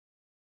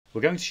We're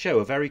going to show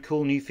a very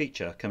cool new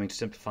feature coming to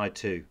SIMPLified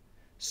 2,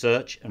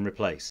 Search and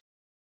Replace.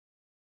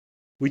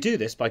 We do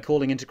this by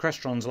calling into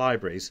Crestron's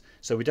libraries,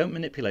 so we don't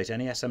manipulate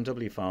any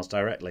SMW files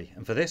directly,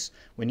 and for this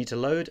we need to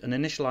load and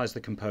initialize the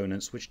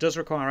components, which does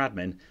require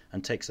admin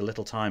and takes a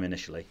little time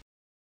initially.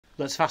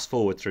 Let's fast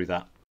forward through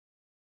that.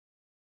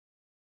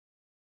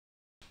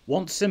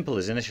 Once SIMPL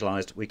is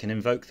initialized, we can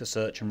invoke the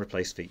Search and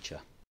Replace feature.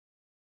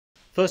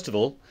 First of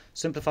all,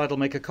 SIMPLified will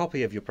make a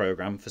copy of your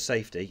program for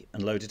safety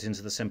and load it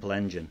into the SIMPL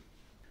engine.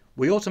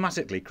 We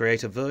automatically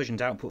create a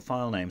versioned output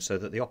file name so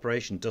that the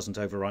operation doesn't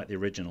overwrite the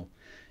original.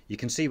 You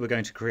can see we're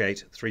going to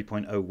create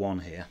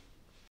 3.01 here.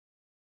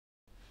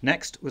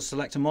 Next, we'll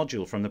select a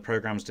module from the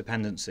program's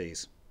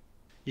dependencies.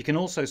 You can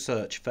also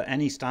search for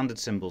any standard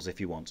symbols if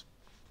you want.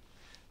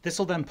 This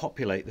will then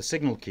populate the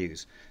signal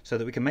queues so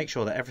that we can make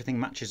sure that everything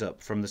matches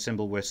up from the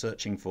symbol we're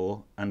searching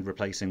for and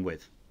replacing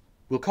with.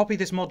 We'll copy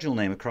this module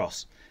name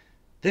across.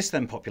 This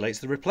then populates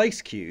the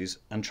replace queues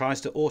and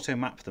tries to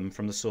auto-map them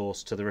from the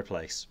source to the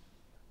replace.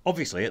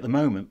 Obviously at the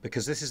moment,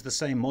 because this is the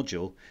same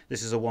module,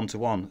 this is a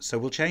one-to-one, so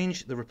we'll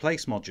change the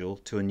replace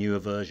module to a newer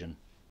version.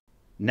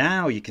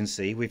 Now you can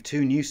see we've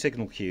two new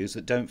signal queues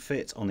that don't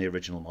fit on the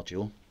original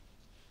module.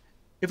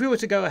 If we were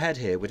to go ahead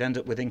here, we'd end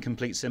up with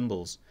incomplete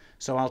symbols,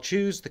 so I'll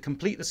choose the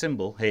complete the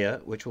symbol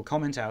here, which will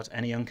comment out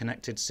any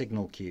unconnected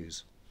signal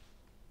queues.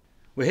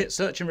 We hit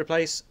search and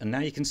replace, and now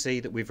you can see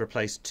that we've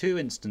replaced 2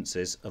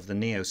 instances of the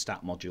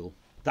neostat module.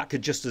 That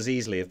could just as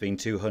easily have been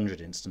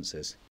 200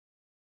 instances.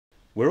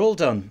 We're all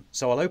done,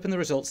 so I'll open the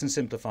results in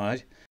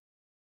SIMPLified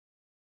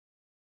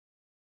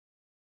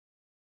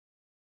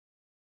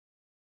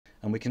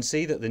and we can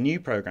see that the new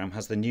program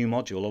has the new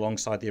module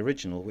alongside the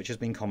original, which has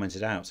been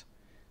commented out.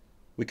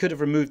 We could have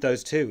removed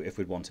those too if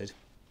we'd wanted.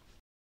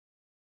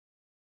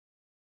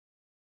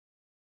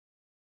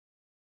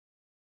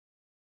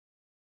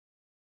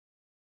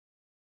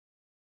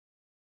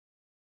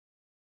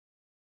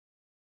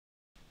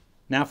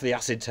 Now for the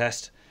acid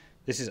test.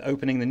 This is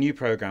opening the new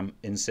program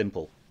in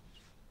SIMPL.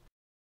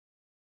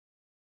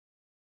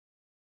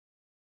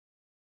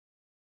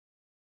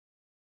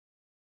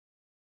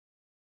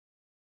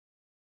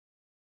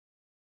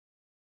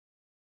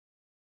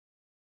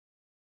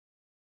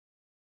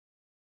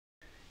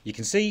 You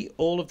can see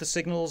all of the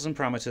signals and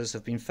parameters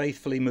have been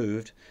faithfully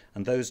moved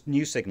and those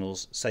new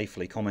signals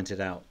safely commented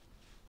out.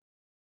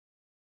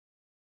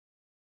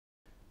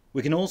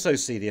 We can also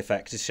see the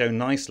effect is shown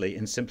nicely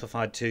in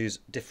SIMPLified 2's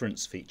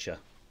difference feature.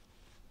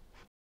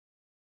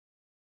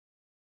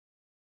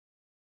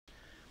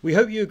 We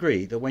hope you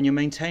agree that when you're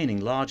maintaining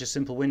larger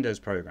SIMPL Windows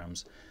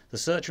programs, the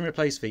Search and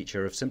Replace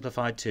feature of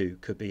SIMPLified 2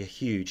 could be a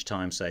huge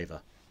time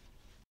saver.